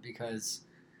one because,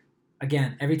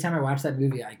 again, every time I watch that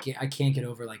movie, I can't get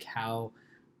over like how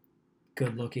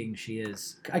good looking she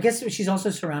is. I guess she's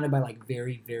also surrounded by like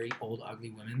very, very old,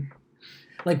 ugly women.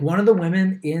 Like one of the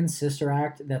women in Sister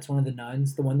Act, that's one of the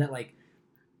nuns, the one that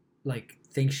like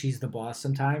thinks she's the boss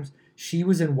sometimes. She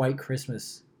was in White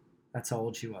Christmas. That's how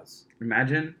old she was.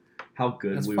 Imagine how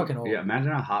good that's fucking old. Yeah,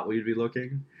 imagine how hot we'd be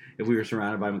looking if we were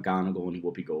surrounded by McGonagall and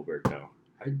Whoopi Goldberg, though.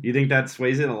 You think that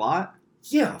sways it a lot?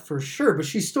 Yeah, for sure. But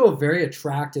she's still a very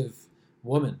attractive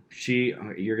woman.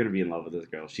 You're going to be in love with this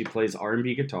girl. She plays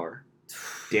R&B guitar,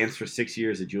 danced for 6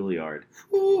 years at Juilliard,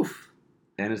 Oof.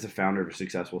 and is the founder of a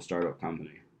successful startup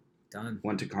company. Done.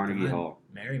 Went to Carnegie Hall.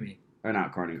 Marry me. Or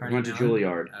not Carnegie. Went to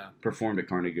Juilliard. Performed at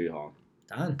Carnegie Hall.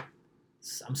 Done.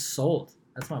 I'm sold.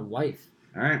 That's my wife.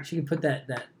 All right. She can put that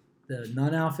the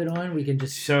nun outfit on, we can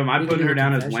just. So am I we can putting do her the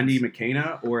down as confessions. Wendy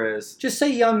McKenna or as Just say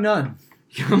young nun.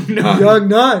 Young Nun? Young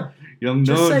nun. Young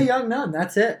Just Nun. say young nun.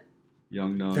 That's it.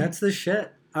 Young Nun. That's the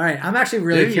shit. All right, I'm actually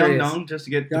really Didn't curious. Young Nun just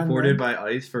get Young deported Nun? by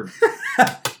ICE for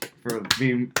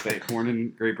being born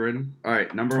in Great Britain? All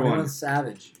right, number 21 one.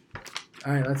 Savage.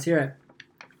 All right, let's hear it.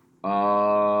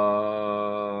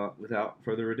 Without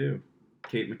further ado,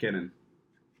 Kate McKinnon.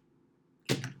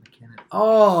 McKinnon.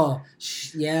 Oh,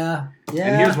 yeah.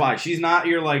 And here's why: she's not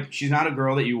a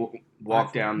girl that you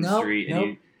walk down the Nope, street and nope.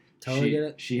 you. Totally get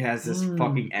it. She has this Mm.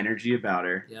 fucking energy about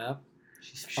her. Yep.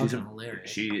 She's She's fucking hilarious.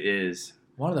 She is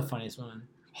One of the funniest women.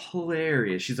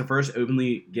 hilarious. She's the first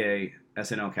openly gay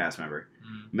SNL cast member.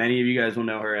 Mm. Many of you guys will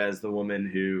know her as the woman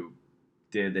who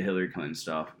did the Hillary Clinton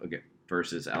stuff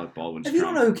versus Alec Baldwin's If you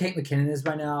Trump. don't know who Kate McKinnon is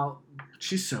by now,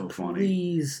 She's so funny.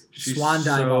 please She's swan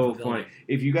dive so off a funny. building.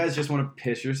 If you guys just want to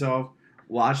piss yourself,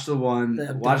 watch the The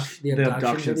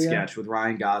abduction video? sketch with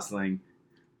Ryan Gosling.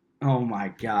 Oh my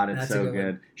god, it's That's a so good one.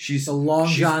 good. She's The Long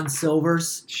she's- John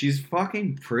Silvers. She's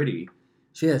fucking pretty,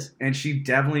 She is. and she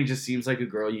definitely just seems like a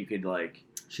girl you could like.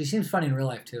 She seems funny in real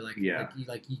life too. Yeah.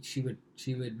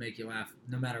 She would make you laugh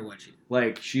no matter what she did.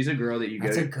 Like she's a girl that you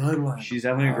That's go. a good one. She's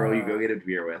definitely a girl you go get a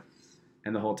beer with,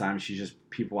 and the whole time she's just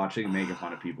people watching and making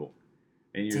fun of people,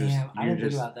 and Damn, I didn't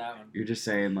think just about that one. you're just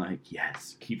saying like,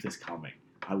 yes, keep this coming.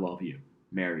 I love you.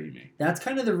 Marry me. That's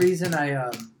kind of the reason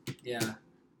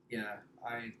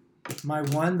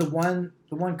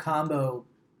the one combo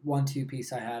 1-2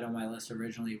 piece I had on my list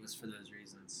originally was for those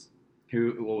reasons.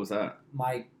 What was that?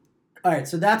 All right,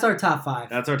 so that's our top 5.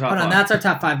 That's our top Hold on, five. that's our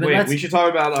top 5. But Wait, let's, we should talk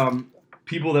about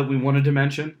people that we wanted to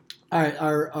mention. all right,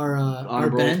 our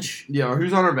Honorable- bench. Yeah,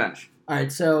 who's on our bench? All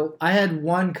right, so I had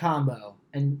one combo,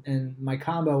 and my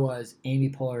combo was Amy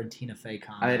Poehler and Tina Fey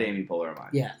combo. I had Amy Poehler on mine.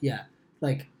 Yeah.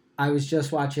 Like I was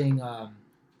just watching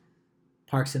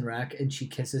Parks and Rec, and she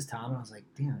kisses Tom, and I was like,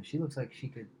 damn, she looks like she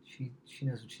could. She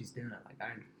knows what she's doing. Like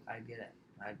I get it.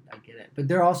 I get it. But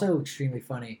they're also extremely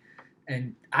funny,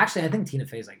 and actually, I think Tina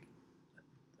Fey's like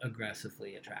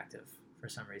aggressively attractive for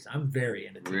some reason. I'm very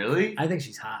into Tina. Really? I think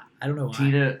she's hot. I don't know why.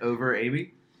 Tina over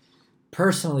Amy?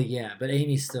 Personally, yeah, but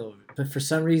Amy's still. But for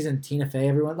some reason, Tina Fey,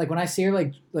 everyone like when I see her,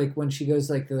 like when she goes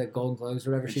like to the Golden Globes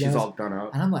or whatever And she she's does, all done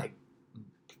up. and I'm like,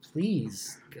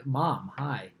 please, mom,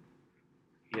 hi.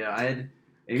 Yeah, I had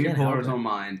Amy Can't help Poehler was it. on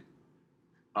mine.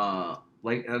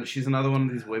 She's another one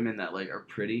of these women that like are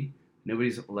pretty.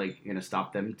 Nobody's like gonna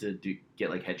stop them to get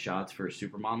like headshots for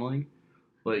supermodeling,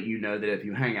 but you know that if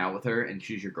you hang out with her and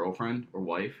she's your girlfriend or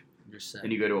wife, You're sick.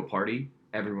 and you go to a party,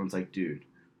 everyone's like, dude,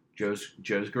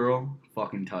 Joe's girl,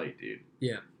 fucking tight, dude.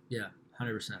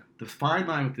 100%. The fine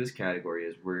line with this category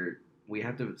is where we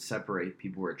have to separate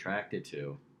people we're attracted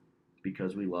to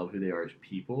because we love who they are as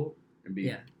people and be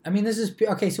Yeah, I mean, this is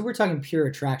okay. So we're talking pure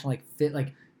attraction, like fit, like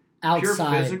pure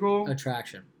outside physical.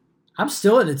 attraction. I'm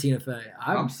still into Tina Fey.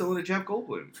 I'm still into Jeff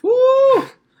Goldblum. Woo!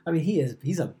 I mean,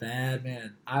 he's a bad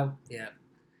man.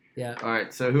 Yeah. All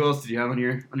right, so who else did you have on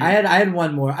your? I had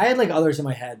one more. I had like others in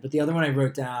my head, but the other one I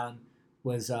wrote down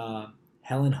was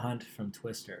Helen Hunt from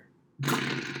Twister.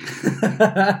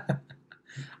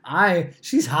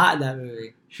 She's hot in that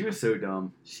movie. She was so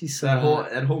dumb. She's so That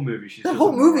hot. whole movie. She's that just whole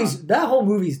a moron.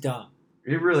 movie's dumb.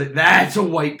 It really. That's a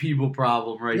white people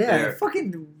problem right Yeah, there.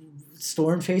 fucking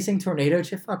storm chasing tornado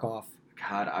shit. Fuck off.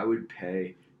 God, I would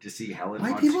pay to see Helen White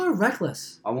Hunt. people are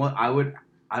reckless. I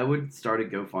would start a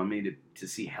GoFundMe to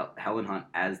see Helen Hunt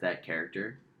as that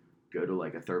character go to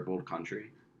like a third world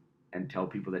country and tell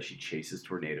people that she chases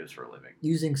tornadoes for a living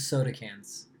Using soda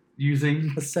cans.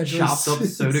 using Essentially chopped up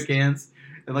soda cans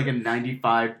and like a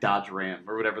 '95 Dodge Ram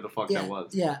or whatever the fuck that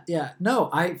was. Yeah.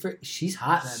 No, she's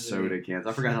hot in that Soda movie. cans.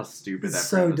 I forgot how stupid It's that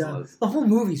so premise dumb. was. The whole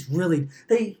movie's really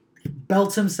he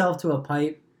belts himself to a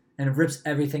pipe and it rips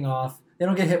everything off. They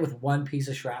don't get hit with one piece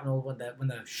of shrapnel when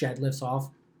the shed lifts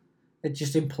off. It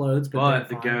just implodes. But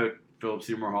the they're fine. goat, Philip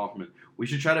Seymour Hoffman. We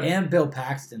should try to. And Bill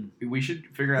Paxton. We should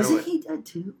figure out Isn't what he dead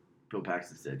too? Bill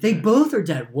Paxton's dead. They yeah. both are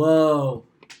dead. Whoa.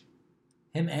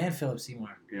 Him and Philip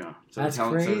Seymour. Yeah. So That's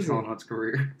so is crazy. Helen Hunt's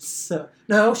career. So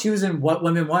no, she was in What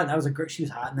Women Want. That was a great. She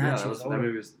was hot in that. Yeah, She that, was that older.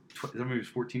 movie was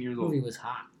 14 years The old. movie was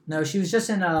hot. No, she was just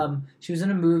in she was in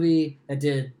a movie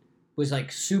that was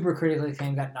like super critically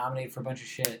acclaimed, got nominated for a bunch of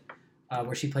shit,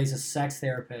 where she plays a sex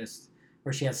therapist,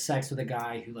 where she has sex with a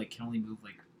guy who like can only move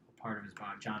like a part of his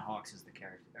body. John Hawkes is the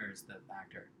character or is the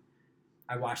actor.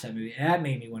 I watched that movie. That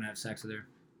made me want to have sex with her.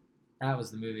 That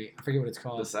was the movie. I forget what it's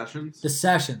called. The Sessions. The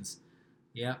Sessions.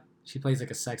 Yep. She plays like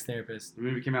a sex therapist. The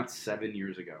movie came out 7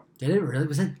 years ago. Did it really?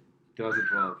 Was it?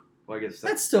 2012. Well, I guess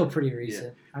That's still pretty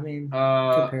recent. I mean,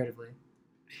 Uh, comparatively.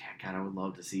 Yeah, God, I would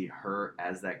love to see her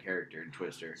as that character in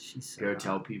Twister. She's so Go hot.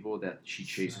 tell people that she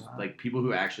chases, So hot. like people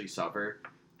who actually suffer,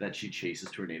 that she chases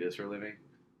tornadoes for a living.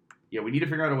 Yeah, we need to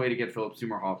figure out a way to get Philip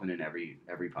Seymour Hoffman in every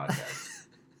podcast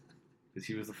because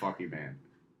he was the fucking man.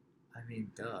 I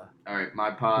mean, duh. All right,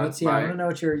 my pod. Let's see. I want to know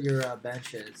what your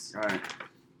bench is. All right.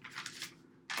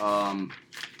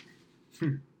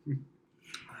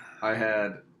 I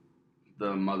had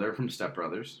the mother from Step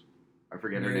Brothers. I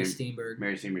forget her name. Steenburgen.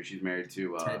 Mary Steenburgen. She's married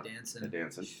to Ted Danson. Ted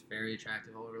Danson. She's a very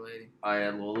attractive older lady. I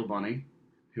had Lola Bunny,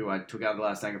 who I took out the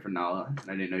last second for Nala, and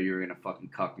I didn't know you were gonna fucking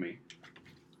cuck me.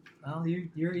 Well,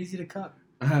 you're easy to cuck.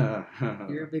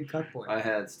 You're a big cuck boy. I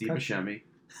had Steve Cuck. Buscemi.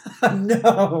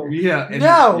 No. Yeah. and-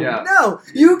 No, yeah. no,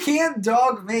 you can't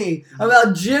dog me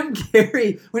about Jim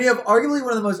Carrey when you have arguably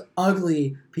one of the most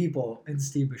ugly people in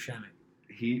Steve Buscemi.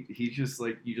 He's just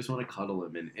like, you just want to cuddle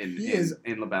him in He is-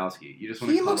 Lebowski. You just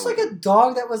want to. He looks like a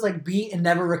dog that was like beat and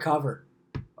never recovered.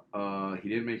 He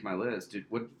didn't make my list.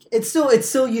 What? It's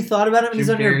still you thought about him and he's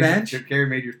on your bench. Jim Carrey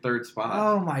made your third spot.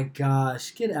 Oh my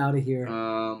gosh, get out of here.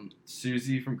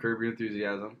 Susie from Curb Your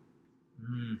Enthusiasm.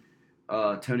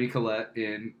 Mm, Toni Collette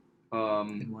in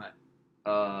and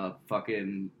what?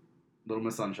 fucking Little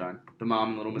Miss Sunshine. The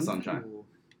mom in Little Miss Sunshine. Ooh.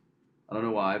 I don't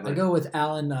know why, I but go with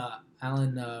Alan,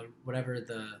 whatever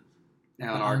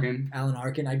Alan Arkin. Alan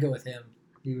Arkin. I'd go with him.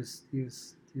 He was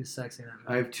sexy in that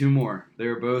I movie. have two more.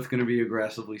 They're both going to be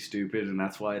aggressively stupid, and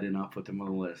that's why I did not put them on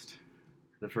the list.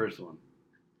 The first one,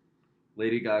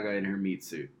 Lady Gaga in her meat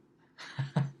suit,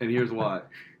 and here's why.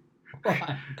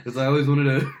 Why? Because I always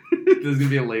wanted to. This is gonna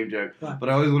be a lame joke, Why? but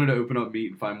I always wanted to open up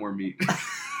meat and find more meat.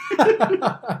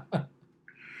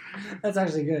 That's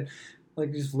actually good.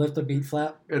 Like just lift the meat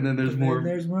flap. And then there's and more. then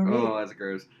there's more meat. Oh, that's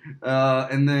gross.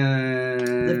 And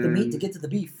then Lift the meat to get to the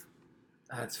beef.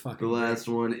 That's fucking. the last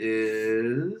one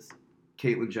is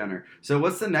Caitlyn Jenner. So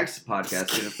what's the next podcast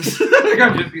gonna?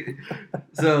 I'm just kidding.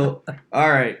 So all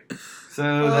right. So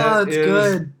Oh, it's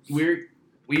good.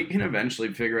 We can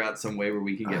eventually figure out some way where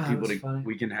we can get Oh, people that's to. funny.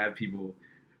 We can have people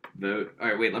vote. All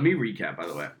right, wait. Let me recap. By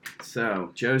the way,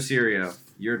 so Joe Sirio,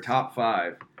 your top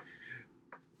 5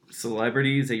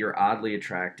 celebrities that you're oddly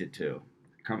attracted to.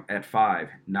 Come at 5,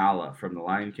 Nala from The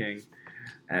Lion King.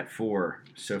 At 4,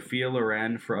 Sophia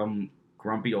Loren from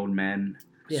Grumpy Old Men.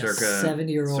 Yeah, circa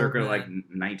 70-year-old. circa man. like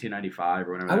 1995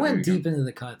 or whatever. I that went movie comes. deep into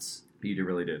the cuts. You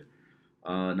really did.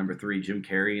 Number 3, Jim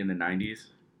Carrey in the 90s.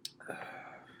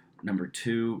 Number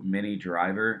 2, Minnie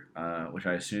Driver, which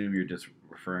I assume you're just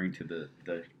referring to the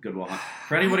Good Will Hunting.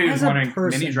 For anybody who's As a wondering,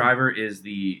 person- Minnie Driver is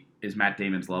Matt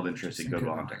Damon's love interest in Good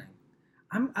Will Hunting.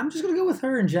 I'm just gonna go with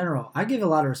her in general. I give a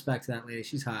lot of respect to that lady.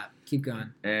 She's hot. Keep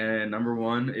going. And number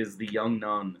 1 is the young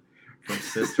nun from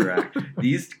Sister Act.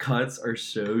 These cuts are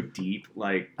so deep.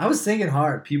 Like, I was thinking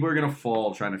hard. people are gonna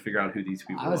fall trying to figure out who these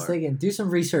people I was are. thinking, do some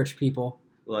research, people.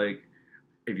 Like,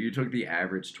 if you took the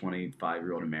average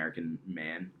 25-year-old American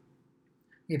man,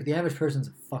 Yeah, but the average person's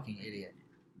a fucking idiot.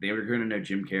 they were going to know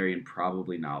Jim Carrey and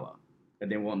probably Nala. And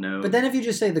they won't know. But then if you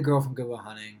just say the girl from Good Will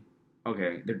Hunting,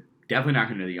 Okay, they're definitely not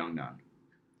going to know the young nun.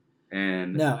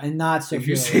 And no, and not if Sophia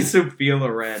you say Loren. Sophia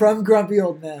Loren From Grumpy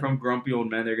Old Men. from Grumpy Old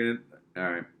Men, they're going to. All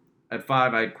right. At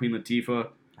 5, I had Queen Latifah.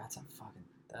 That's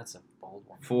a bold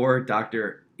one. 4,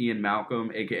 Dr. Ian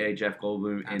Malcolm, a.k.a. Jeff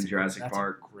Goldblum That's in Jurassic that's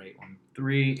Park. a great one.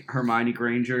 3, Hermione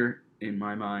Granger, in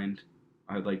my mind.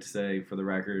 I would like to say, for the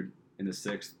record, in the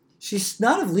 6th. She's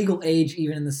not of legal age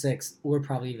even in the 6th, or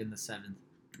probably even the 7th.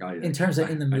 In terms of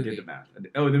in the I movie. did the math. The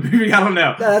movie, I don't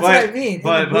know. No, that's what I mean. in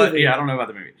But the movie. yeah, I don't know about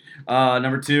the movie.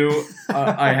 Number 2,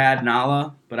 I had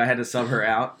Nala, but I had to sub her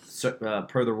out per the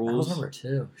That rules. was number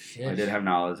 2. Shit. I did have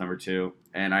Nala as number 2,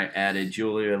 and I added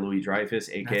Julia Louis-Dreyfus, That's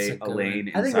aka a good Elaine one.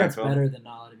 in I think that's Seinfeld. better than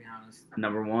Nala, to be honest.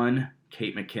 Number 1,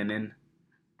 Kate McKinnon,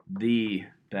 the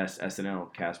best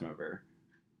SNL cast member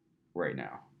right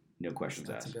now. No questions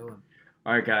That's a asked. good one.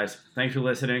 All right, guys. Thanks for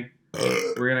listening.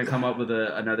 We're going to come up with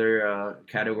another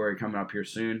category coming up here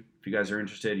soon. If you guys are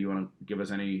interested, you want to give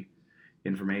us any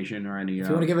information or any If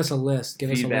you want to give us a list, give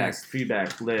us a list.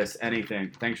 feedback, list,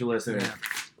 anything. Thanks for listening. Yeah.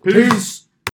 Peace.